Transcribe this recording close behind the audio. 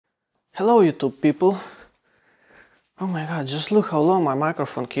Hello YouTube people. Oh my god, just look how long my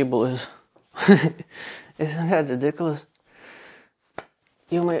microphone cable is. Isn't that ridiculous?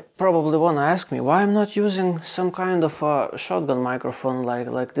 You may probably want to ask me why I'm not using some kind of a shotgun microphone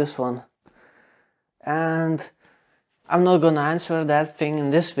like this one. And I'm not gonna answer that thing in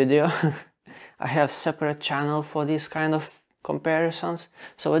this video. I have separate channel for these kind of comparisons.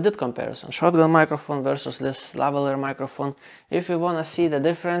 So I did comparison, shotgun microphone versus this lavalier microphone. If you want to see the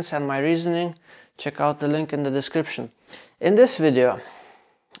difference and my reasoning, check out the link in the description. In this video,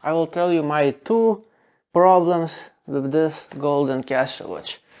 I will tell you my two problems with this golden Casio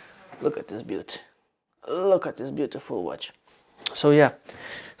watch. Look at this beauty. Look at this beautiful watch. So yeah,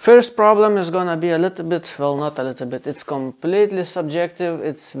 first problem is gonna be a little bit, well, not a little bit, it's completely subjective,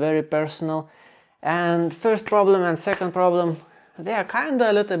 it's very personal. And first problem and second problem, they are kinda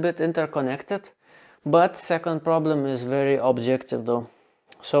a little bit interconnected, but second problem is very objective though.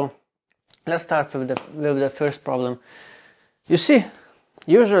 So let's start with the first problem. You see,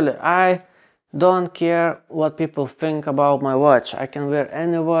 usually I don't care what people think about my watch. I can wear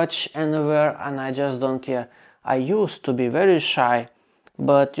any watch anywhere and I just don't care. I used to be very shy,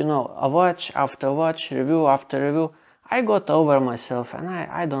 but you know, a watch after watch, review after review, I got over myself and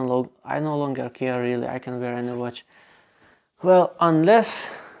I no longer care really. I can wear any watch. Well, unless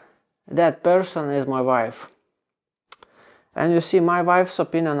that person is my wife. And you see, my wife's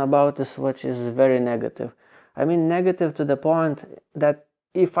opinion about this watch is very negative. I mean, negative to the point that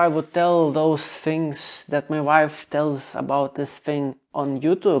if I would tell those things that my wife tells about this thing on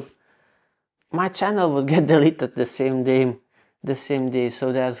YouTube, my channel would get deleted the same day.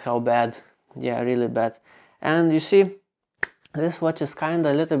 So that's how bad. Yeah, really bad. And you see, this watch is kind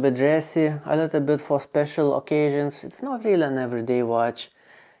of a little bit dressy, a little bit for special occasions. It's not really an everyday watch.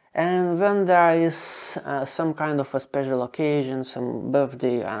 And when there is some kind of a special occasion, some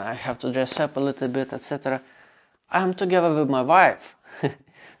birthday, I have to dress up a little bit, etc. I'm together with my wife,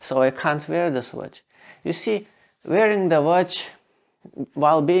 so I can't wear this watch. You see, wearing the watch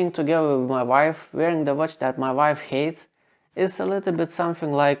while being together with my wife, wearing the watch that my wife hates, is a little bit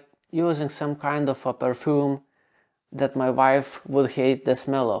something like using some kind of a perfume that my wife would hate the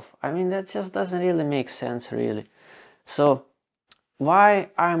smell of. I mean, that just doesn't really make sense, really. So why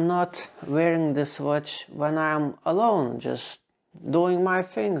I'm not wearing this watch when I'm alone, just doing my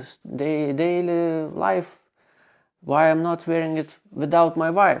things, daily life? Why I'm not wearing it without my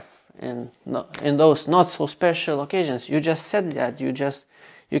wife in those not so special occasions? You just said that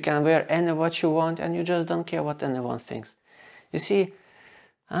you can wear any watch you want and you just don't care what anyone thinks. You see,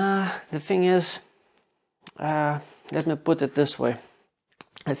 the thing is, let me put it this way.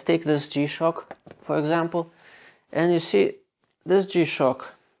 Let's take this G-Shock, for example, and you see, this G-Shock,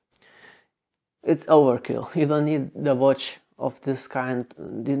 it's overkill. You don't need the watch of this kind,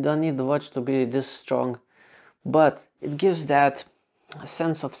 you don't need the watch to be this strong, but it gives that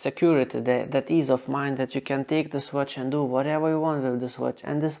sense of security, that ease of mind that you can take this watch and do whatever you want with this watch,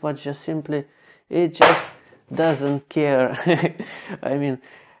 and this watch just simply, it just doesn't care. I mean,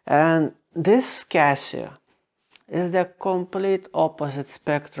 and this Casio is the complete opposite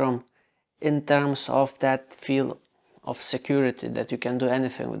spectrum in terms of that feel of security, that you can do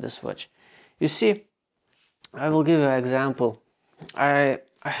anything with this watch. You see, I will give you an example.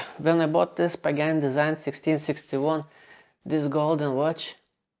 When I bought this Pagani Design 1661, this golden watch,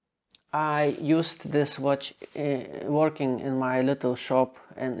 I used this watch working in my little shop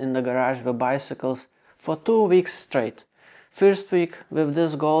and in the garage with bicycles for 2 weeks straight. First week with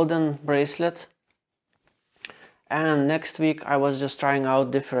this golden bracelet, and next week I was just trying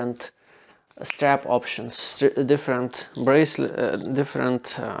out different strap options, different bracelet,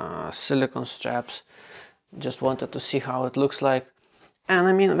 different silicone straps. Just wanted to see how it looks like. And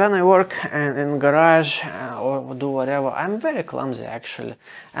I mean, when I work in garage or do whatever, I'm very clumsy actually,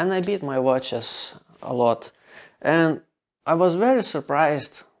 and I beat my watches a lot. And I was very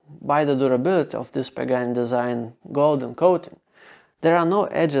surprised by the durability of this Pagani Design golden coating. There are no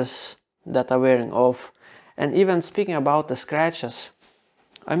edges that are wearing off. And even speaking about the scratches,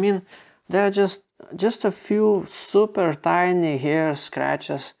 I mean, there are just a few super tiny hair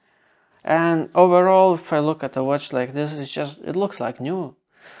scratches. And overall, if I look at a watch like this, it looks like new.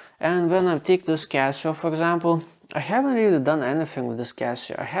 And when I take this Casio, for example, I haven't really done anything with this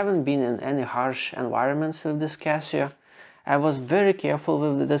Casio. I haven't been in any harsh environments with this Casio. I was very careful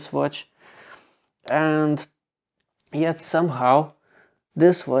with this watch. And yet somehow,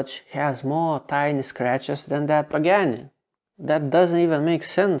 this watch has more tiny scratches than that Pagani. That doesn't even make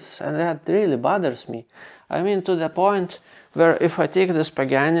sense, and that really bothers me. I mean, to the point where if I take this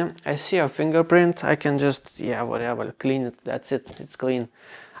Pagani, I see a fingerprint, I can just, yeah, whatever, clean it, that's it, it's clean.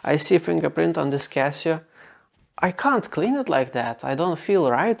 I see fingerprint on this Casio. I can't clean it like that. I don't feel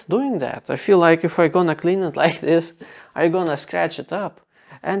right doing that. I feel like if I'm gonna clean it like this, I'm gonna scratch it up.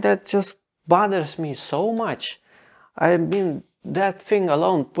 And that just bothers me so much. I mean, that thing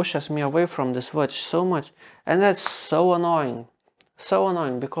alone pushes me away from this watch so much. And that's so annoying. So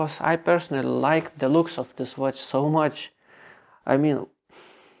annoying, because I personally like the looks of this watch so much. I mean,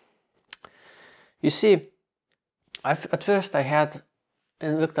 you see, at first I had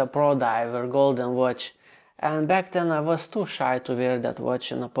Invicta Pro Diver golden watch, and back then I was too shy to wear that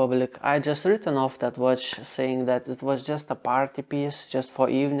watch in the public. I just written off that watch, saying that it was just a party piece, just for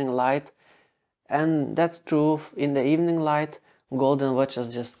evening light. And that's true. In the evening light, golden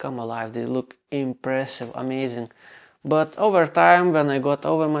watches just come alive. They look impressive, amazing. But over time, when I got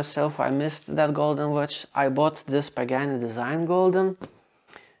over myself, I missed that golden watch. I bought this Pagani Design Golden,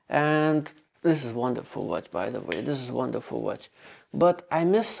 and this is wonderful watch, by the way. This is wonderful watch. But I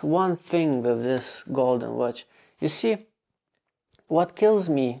miss one thing with this golden watch. You see, what kills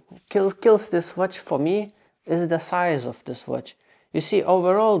this watch for me is the size of this watch. You see,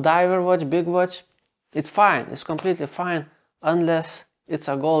 overall diver watch, big watch, it's fine. It's completely fine, unless it's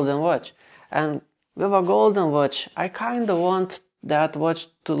a golden watch. And with a golden watch, I kind of want that watch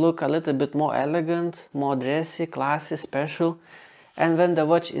to look a little bit more elegant, more dressy, classy, special. And when the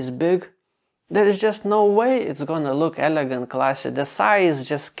watch is big, there is just no way it's gonna look elegant, classy. The size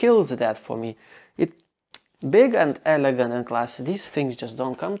just kills that for me. Big and elegant and classy, these things just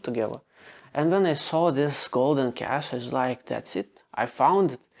don't come together. And when I saw this golden Casio, it's like, that's it. I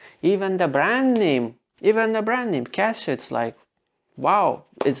found it. Even the brand name, Casio, it's like, wow,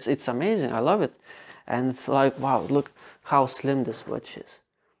 it's amazing. I love it. And it's like, wow, look how slim this watch is.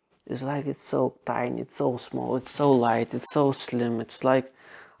 It's like, it's so tiny, it's so small, it's so light, it's so slim. It's like,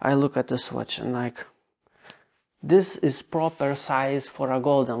 I look at this watch and like, this is proper size for a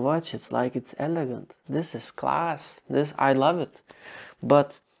golden watch. It's like, it's elegant. This is class. I love it.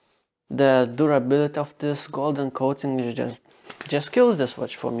 But the durability of this golden coating is just kills this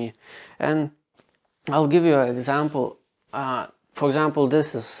watch for me. And I'll give you an example. For example,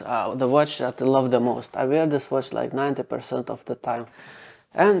 this is the watch that I love the most. I wear this watch like 90% of the time.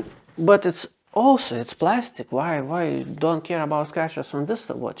 But it's plastic. Why you don't care about scratches on this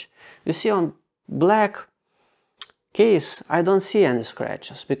watch? You see, on black case, I don't see any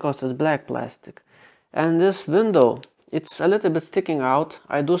scratches because it's black plastic. And this window, it's a little bit sticking out.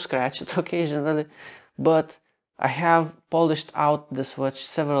 I do scratch it occasionally, but I have polished out this watch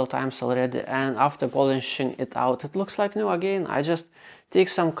several times already, and after polishing it out, it looks like new again. I just take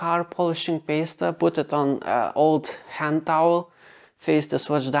some car polishing paste, put it on an old hand towel, face the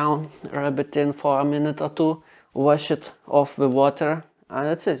watch down, rub it in for a minute or two, wash it off with water, and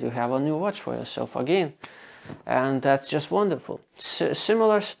that's it. You have a new watch for yourself again. And that's just wonderful.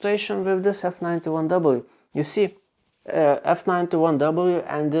 Similar situation with this F91W. You see, F91W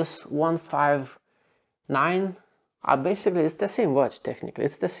and this 159, basically it's the same watch. Technically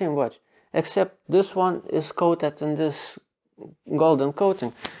it's the same watch, except this one is coated in this golden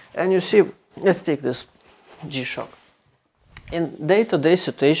coating. And you see, let's take this G-Shock. In day-to-day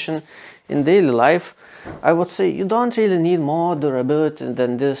situation, in daily life, I would say you don't really need more durability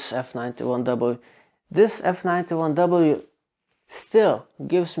than this F91W. This F91W still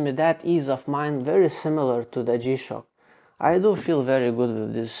gives me that ease of mind, very similar to the G-Shock. I do feel very good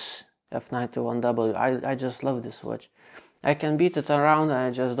with this F91W. I just love this watch. I can beat it around and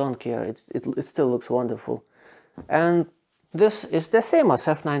I just don't care. It still looks wonderful. And this is the same as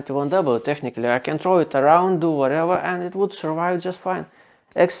F91W technically. I can throw it around, do whatever, and it would survive just fine.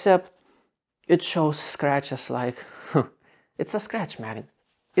 Except it shows scratches like, it's a scratch magnet.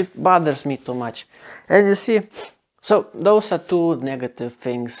 It bothers me too much. And you see, so those are two negative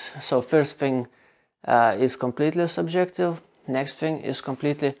things. So first thing is completely subjective. Next thing is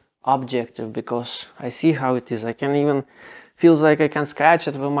completely objective, because I see how it is. I can even, feels like I can scratch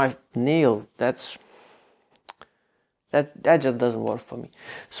it with my nail. That just doesn't work for me.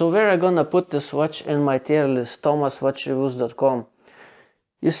 So where am I gonna put this watch in my tier list? thomaswatchreviews.com.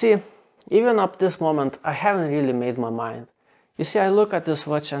 You see, even up this moment, I haven't really made my mind. You see, I look at this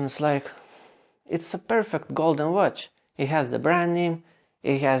watch and it's like, it's a perfect golden watch. It has the brand name,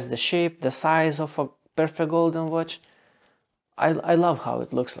 it has the shape, the size of a perfect golden watch. I love how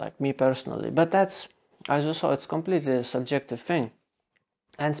it looks like, me personally. But that's, as you saw, it's completely a subjective thing.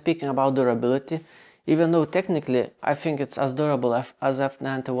 And speaking about durability, even though technically I think it's as durable as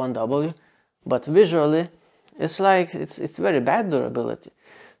F91W, but visually it's like, it's very bad durability.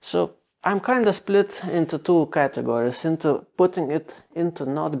 So I'm kind of split into two categories, into putting it into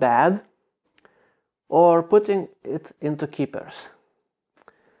not bad or putting it into keepers.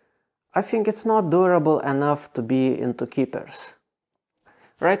 I think it's not durable enough to be into keepers.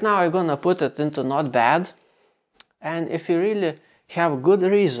 Right now I'm gonna put it into not bad, and if you really have good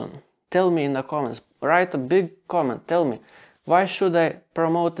reason, tell me in the comments. Write a big comment, tell me, why should I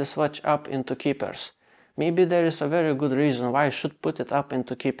promote this watch up into keepers? Maybe there is a very good reason why I should put it up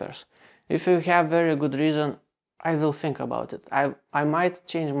into keepers. If you have very good reason, I will think about it. I might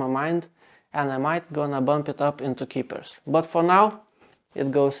change my mind and I might gonna bump it up into keepers. But for now, it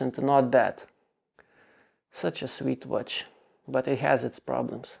goes into not bad. Such a sweet watch, but it has its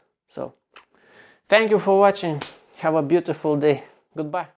problems. So, thank you for watching. Have a beautiful day. Goodbye.